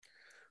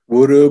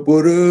What up?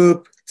 What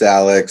up? It's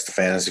Alex, the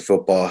Fantasy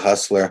Football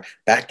Hustler,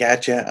 back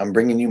at you. I'm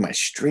bringing you my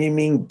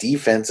streaming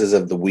defenses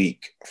of the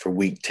week for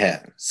week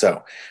 10.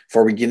 So,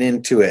 before we get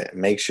into it,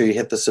 make sure you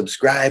hit the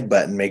subscribe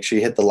button. Make sure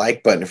you hit the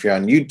like button if you're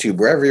on YouTube,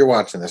 wherever you're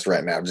watching this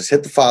right now. Just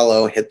hit the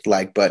follow, hit the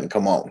like button.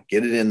 Come on,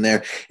 get it in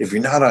there. If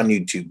you're not on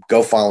YouTube,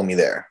 go follow me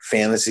there.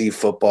 Fantasy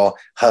Football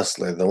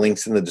Hustler. The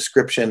link's in the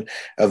description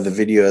of the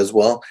video as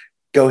well.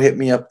 Go hit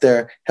me up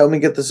there. Help me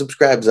get the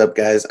subscribes up,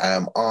 guys.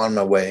 I'm on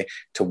my way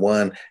to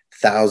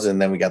 1,000.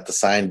 Then we got the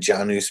signed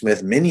Jonnu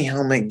Smith mini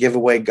helmet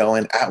giveaway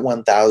going at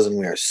 1,000.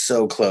 We are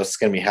so close. It's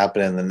going to be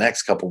happening in the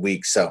next couple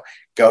weeks. So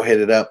go hit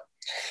it up.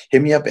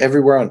 Hit me up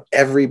everywhere on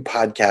every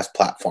podcast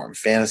platform,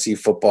 Fantasy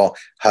Football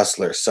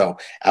Hustler. So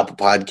Apple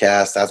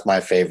Podcasts, that's my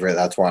favorite.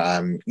 That's where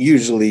I'm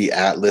usually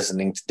at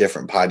listening to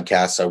different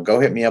podcasts. So go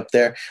hit me up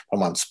there.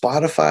 I'm on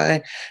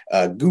Spotify,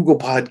 Google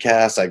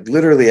Podcasts, like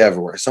literally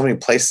everywhere. So many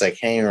places I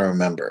can't even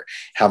remember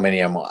how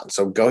many I'm on.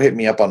 So go hit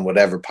me up on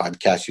whatever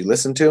podcast you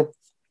listen to.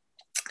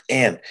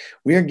 And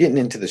we are getting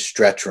into the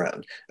stretch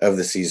run of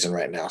the season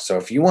right now. So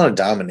if you want to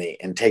dominate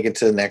and take it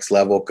to the next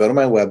level, go to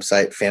my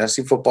website,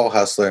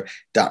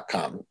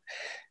 fantasyfootballhustler.com.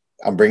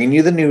 I'm bringing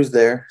you the news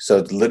there. So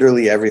it's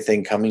literally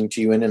everything coming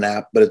to you in an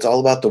app, but it's all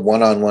about the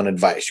one-on-one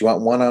advice. You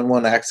want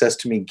one-on-one access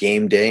to me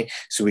game day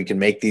so we can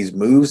make these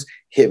moves?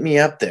 Hit me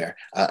up there.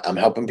 I'm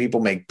helping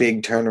people make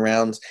big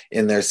turnarounds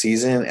in their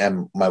season,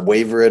 and my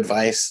waiver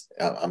advice,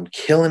 I'm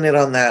killing it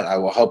on that. I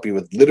will help you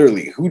with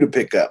literally who to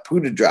pick up, who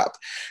to drop,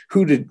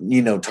 who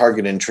to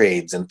target in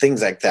trades and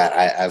things like that.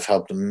 I've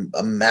helped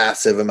a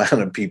massive amount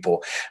of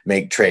people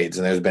make trades,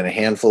 and there's been a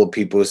handful of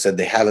people who said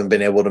they haven't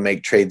been able to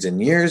make trades in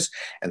years,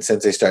 and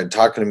since they started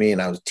talking to me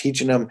and I was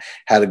teaching them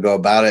how to go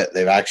about it,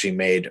 they've actually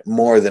made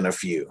more than a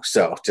few.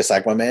 So just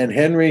like my man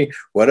Henry,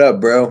 what up,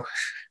 bro?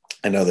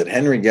 I know that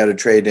Henry got a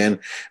trade in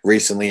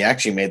recently. He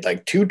actually made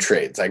like 2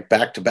 trades, like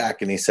back to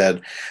back. And he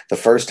said the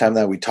first time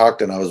that we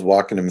talked and I was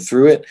walking him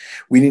through it,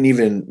 we didn't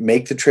even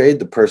make the trade.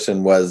 The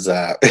person was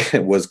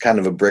was kind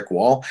of a brick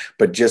wall,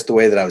 but just the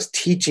way that I was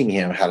teaching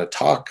him how to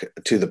talk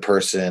to the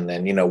person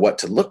and what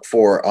to look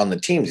for on the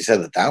teams, he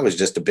said that was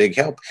just a big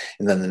help.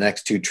 And then the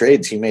next 2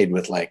 trades he made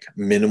with like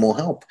minimal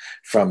help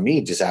from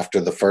me just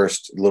after the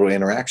first little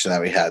interaction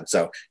that we had.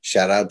 So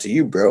shout out to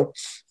you, bro.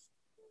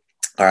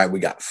 All right, we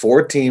got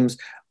 4 teams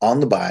on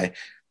the bye.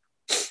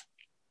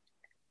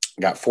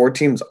 Got 4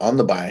 teams on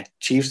the bye: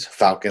 Chiefs,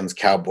 Falcons,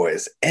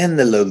 Cowboys, and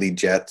the lowly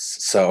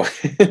Jets. So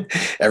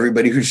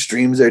everybody who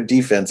streams their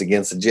defense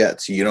against the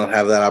Jets, you don't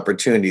have that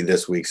opportunity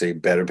this week, so you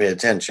better pay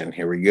attention.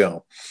 Here we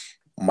go.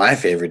 My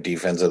favorite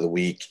defense of the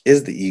week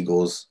is the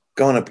Eagles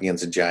going up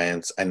against the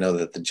Giants. I know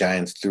that the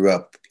Giants threw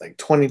up like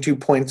 22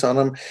 points on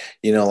them,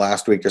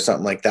 last week or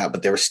something like that,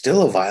 but they were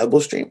still a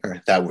viable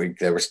streamer that week.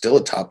 They were still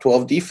a top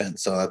 12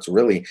 defense. So that's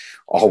really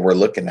all we're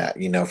looking at,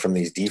 from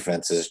these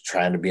defenses,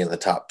 trying to be in the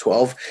top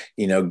 12,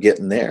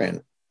 getting there.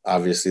 And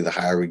obviously the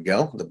higher we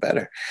go, the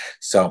better.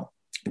 So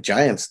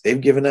Giants,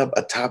 they've given up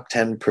a top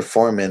 10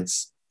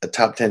 performance, a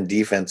top 10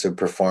 defensive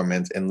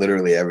performance in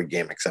literally every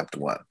game except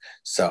one.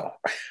 So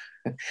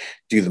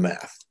do the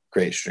math.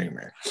 Great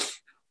streamer.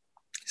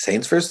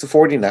 Saints versus the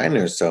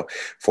 49ers. So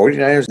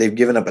 49ers, they've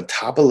given up a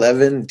top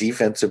 11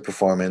 defensive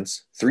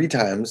performance 3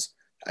 times.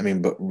 I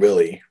mean, but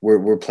really,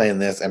 we're playing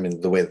this. I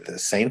mean, the way that the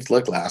Saints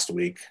looked last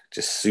week,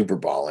 just super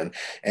balling.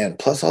 And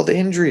plus all the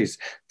injuries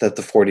that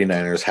the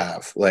 49ers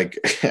have. Like,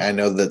 I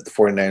know that the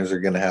 49ers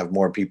are going to have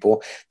more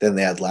people than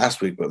they had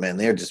last week, but man,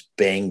 they're just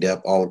banged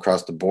up all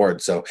across the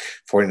board. So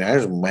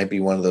 49ers might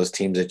be one of those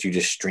teams that you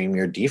just stream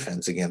your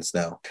defense against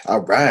now. All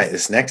right,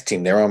 this next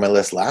team, they were on my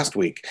list last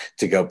week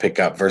to go pick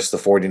up versus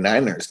the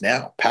 49ers.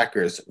 Now,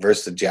 Packers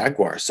versus the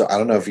Jaguars. So I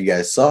don't know if you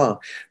guys saw,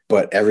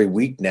 but every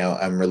week now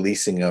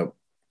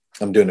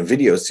I'm doing a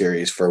video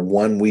series for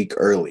 1 week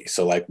early.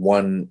 So like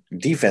one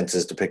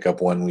defenses to pick up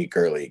 1 week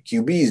early,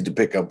 QBs to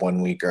pick up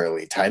 1 week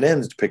early, tight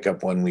ends to pick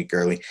up 1 week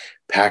early.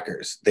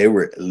 Packers, they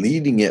were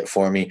leading it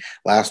for me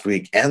last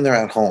week and they're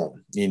at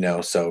home,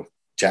 so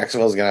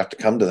Jacksonville's going to have to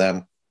come to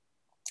them.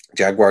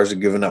 Jaguars are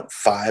giving up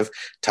 5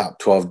 top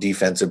 12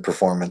 defensive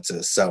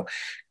performances. So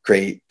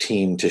great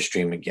team to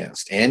stream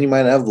against. And you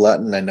might have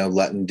Luton. I know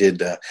Luton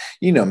did,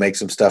 make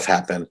some stuff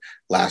happen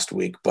last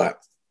week, but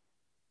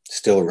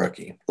still a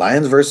rookie.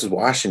 Lions versus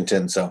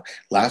Washington. So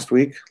last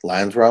week,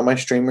 Lions were on my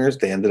streamers.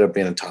 They ended up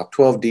being a top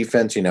 12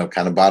 defense,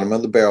 kind of bottom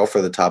of the barrel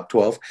for the top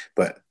 12.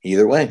 But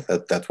either way,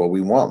 that's what we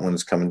want when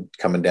it's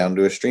coming down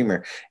to a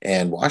streamer.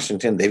 And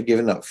Washington, they've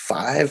given up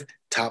 5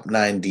 top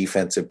 9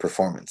 defensive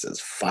performances,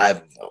 5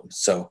 of them.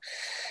 So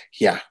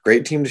yeah,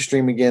 great team to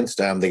stream against.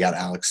 They got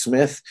Alex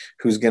Smith,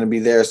 who's going to be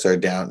there. So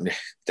down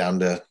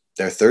to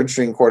their 3rd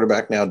string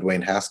quarterback now.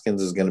 Dwayne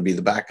Haskins is going to be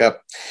the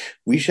backup.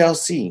 We shall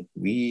see.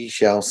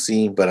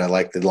 But I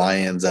like the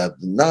Lions.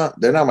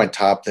 They're not my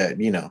top.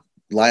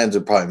 Lions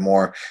are probably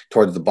more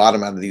towards the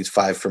bottom out of these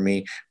 5 for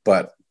me.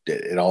 But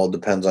it all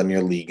depends on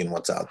your league and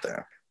what's out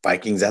there.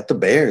 Vikings at the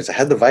Bears. I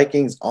had the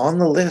Vikings on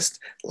the list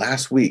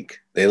last week.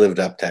 They lived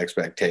up to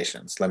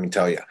expectations, let me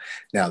tell you.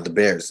 Now, the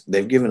Bears,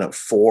 they've given up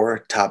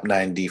 4 top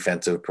 9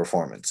 defensive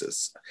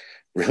performances.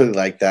 Really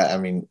like that. I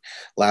mean,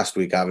 last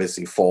week,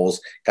 obviously, Foles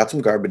got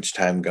some garbage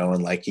time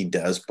going like he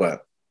does,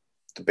 but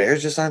the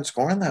Bears just aren't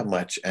scoring that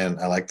much. And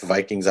I like the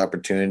Vikings'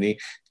 opportunity to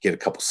get a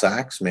couple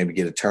sacks, maybe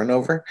get a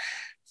turnover.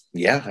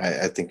 Yeah,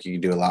 I think you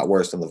can do a lot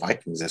worse than the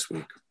Vikings this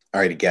week.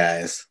 Alrighty,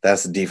 guys,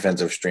 that's the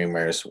defensive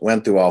streamers.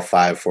 Went through all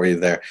 5 for you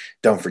there.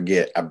 Don't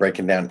forget, I'm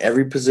breaking down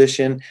every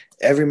position,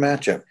 every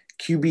matchup,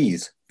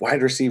 QBs,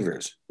 wide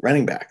receivers,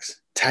 running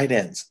backs, tight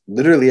ends,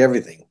 literally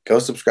everything. Go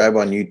subscribe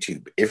on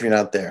YouTube if you're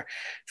not there.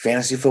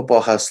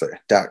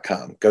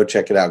 FantasyFootballHustler.com. Go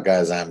check it out,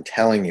 guys. I'm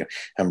telling you,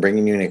 I'm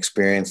bringing you an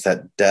experience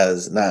that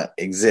does not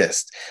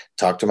exist.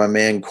 Talk to my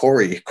man,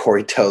 Corey.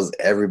 Corey tells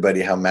everybody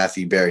how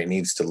Matthew Berry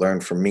needs to learn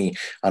from me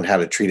on how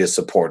to treat his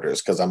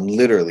supporters, because I'm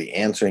literally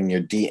answering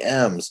your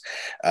DMs,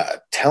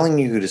 telling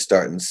you who to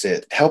start and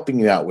sit, helping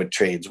you out with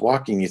trades,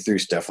 walking you through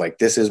stuff. Like,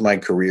 this is my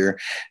career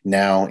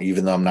now,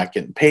 even though I'm not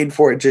getting paid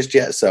for it just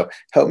yet. So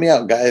help me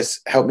out, guys.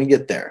 Help me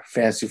get there.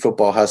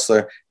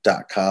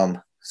 FantasyFootballHustler.com.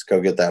 Let's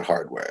go get that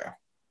hardware.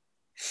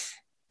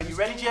 Are you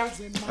ready, Jerry?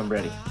 I'm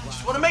ready.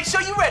 Just want to make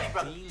sure you're ready,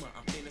 brother.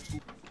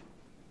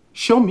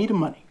 Show me the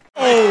money.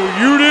 Oh,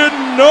 you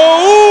didn't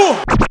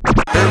know?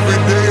 Every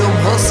day I'm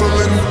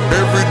hustling.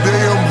 Every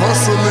day I'm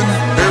hustling.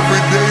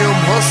 Every day I'm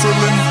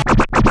hustling.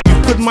 You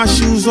put my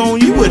shoes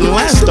on, you wouldn't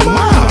last a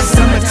mile.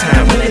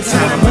 Summertime,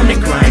 wintertime, I'm on the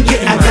grind.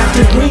 Yeah, I got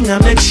the ring,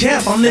 I'm the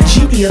champ, I'm the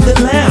genie of the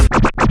lamp.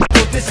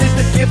 This is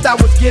the gift I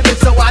was given,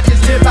 so I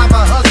just live by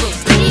my hustle.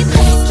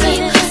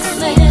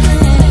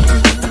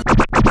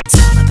 It's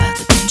all about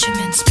the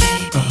Benjamins,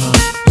 baby. Yeah.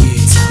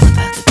 It's all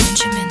about the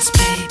Benjamins,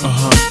 baby.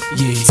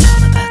 Yeah. It's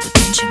all about the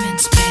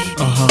Benjamins, baby.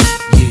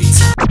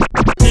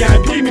 Yeah.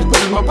 VIP me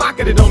put in my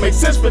pocket, it don't make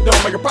sense, but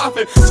don't make a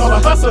profit. It's all a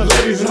hustle,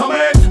 ladies and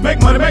homies.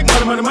 Make money, money.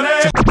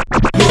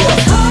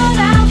 Called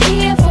out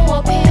here for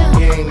a pill.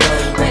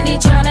 When he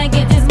tryna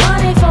get this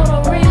money for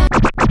the real.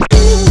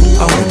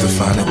 I want to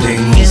find a thing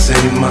to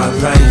save my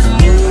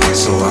life,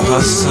 so I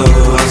hustle.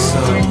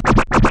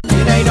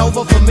 It ain't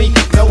over for me.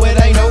 No, it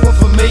ain't over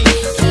for me.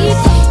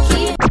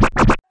 Keep.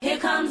 Here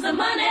comes the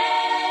money.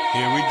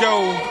 Here we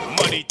go.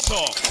 Money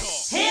talk.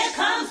 Here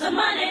comes the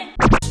money.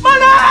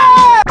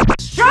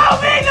 Show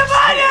me the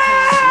money!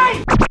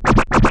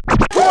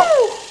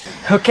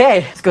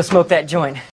 Okay, let's go smoke that joint.